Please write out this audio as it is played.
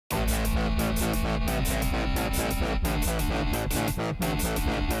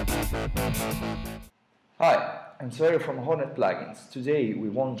Hi, I'm Sawyer from HoRNet Plugins. Today we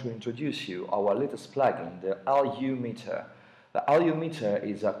want to introduce you our latest plugin, the LU Meter. The LU Meter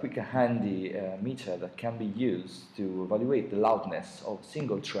is a quick and handy meter that can be used to evaluate the loudness of a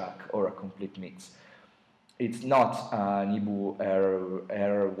single track or a complete mix. It's not an IBU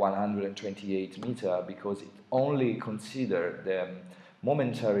R128 meter because it only considers the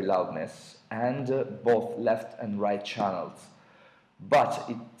momentary loudness and both left and right channels. But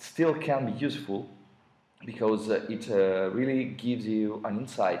it still can be useful because it really gives you an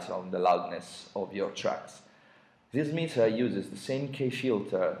insight on the loudness of your tracks. This meter uses the same K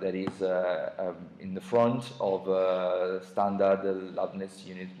filter that is in the front of standard loudness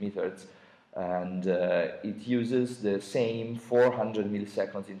unit meters, and it uses the same 400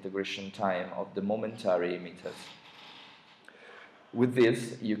 milliseconds integration time of the momentary meters. With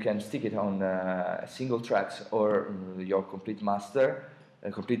this, you can stick it on single tracks or your complete master,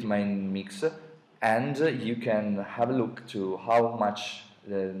 complete main mix, and you can have a look to how much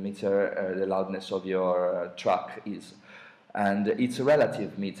the meter, the loudness of your track is. And it's a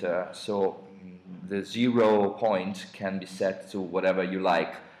relative meter, so the 0 point can be set to whatever you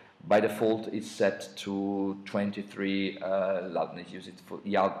like. By default, it's set to 23 loudness units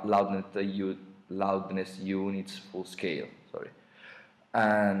full scale. Sorry.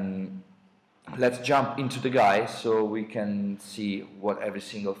 And let's jump into the guide so we can see what every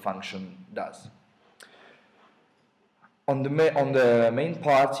single function does. On the main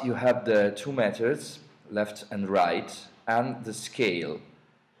part, you have the two meters, left and right, and the scale.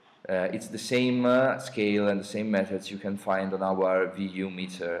 It's the same scale and the same methods you can find on our VU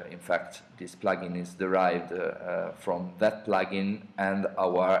meter. In fact, this plugin is derived from that plugin and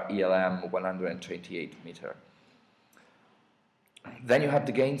our ELM 128 meter. Then you have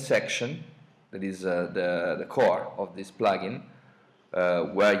the gain section, that is the core of this plugin,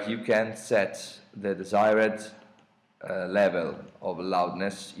 where you can set the desired level of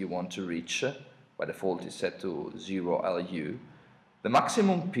loudness you want to reach. By default is set to 0 LU. The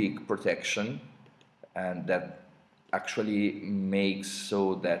maximum peak protection, and that actually makes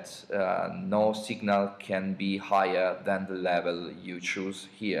so that no signal can be higher than the level you choose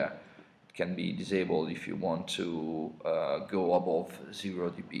here. It can be disabled if you want to go above 0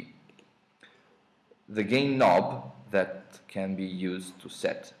 dB. The gain knob that can be used to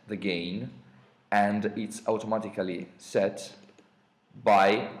set the gain, and it's automatically set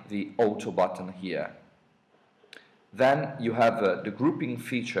by the auto button here. Then you have the grouping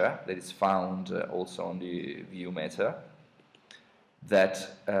feature that is found also on the VU meter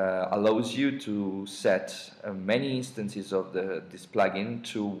that allows you to set many instances of this plugin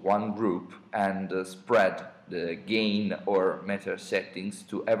to one group and spread the gain or meter settings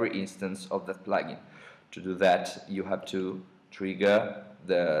to every instance of that plugin. To do that, you have to trigger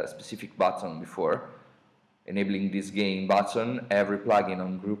the specific button before. Enabling this gain button, every plugin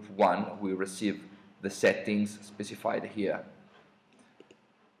on group 1 will receive the settings specified here.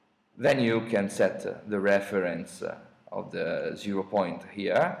 Then you can set the reference of the 0 point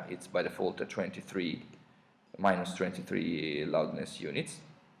here. It's by default a minus 23 loudness units.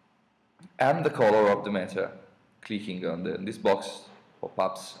 And the color of the meter. Clicking on this box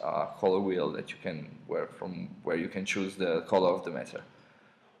pop-ups a color wheel that you can where you can choose the color of the meter.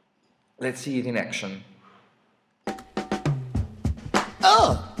 Let's see it in action.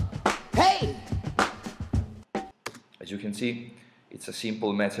 Oh, hey! As you can see, it's a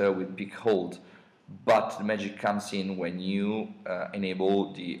simple meter with peak hold, but the magic comes in when you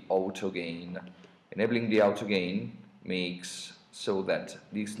enable the auto gain. Enabling the auto gain makes so that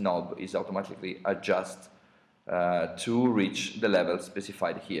this knob is automatically adjusted to reach the level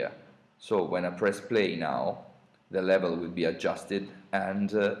specified here. So when I press play now, the level will be adjusted and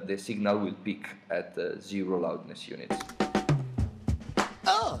the signal will peak at 0 loudness units.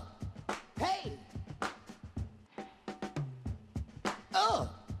 Oh, hey! Oh,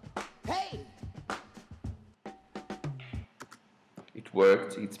 hey! It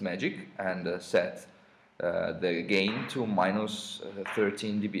worked its magic and set the gain to minus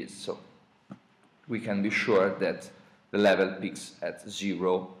 13 dB. So we can be sure that the level peaks at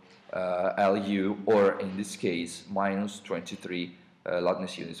 0 LU, or in this case minus 23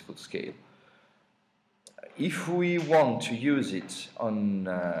 loudness units full scale. If we want to use it on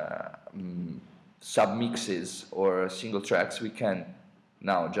submixes or single tracks, we can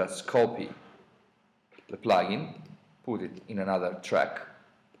now just copy the plugin, put it in another track.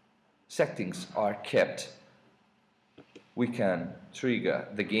 Settings are kept. We can trigger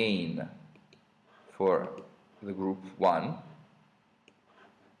the gain for the group 1,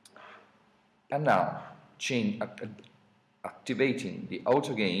 and now activating the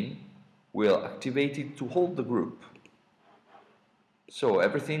auto gain will activate it to hold the group. So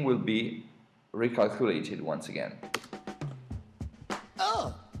everything will be recalculated once again.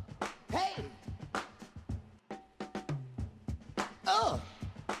 Hey.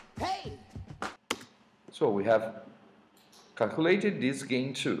 Hey. So we have calculated this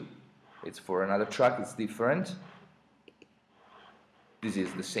gain too. It's for another track, it's different. This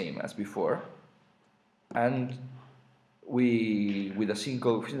is the same as before. And with a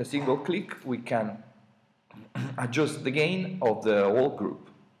single click, we can adjust the gain of the whole group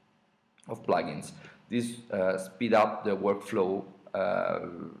of plugins. This speed up the workflow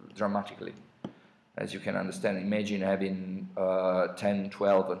dramatically. As you can understand, imagine having 10,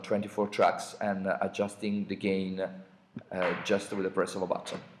 12, and 24 tracks and adjusting the gain just with the press of a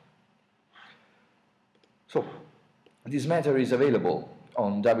button. So, this matter is available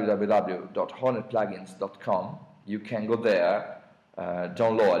on www.HoRNetPlugins.com. You can go there,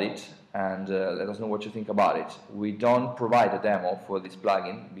 download it, and let us know what you think about it. We don't provide a demo for this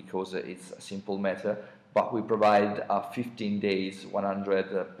plugin because it's a simple matter, but we provide a 15 days,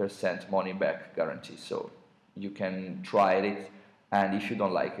 100% money back guarantee. So you can try it, and if you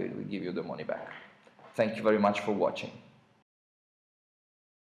don't like it, we give you the money back. Thank you very much for watching.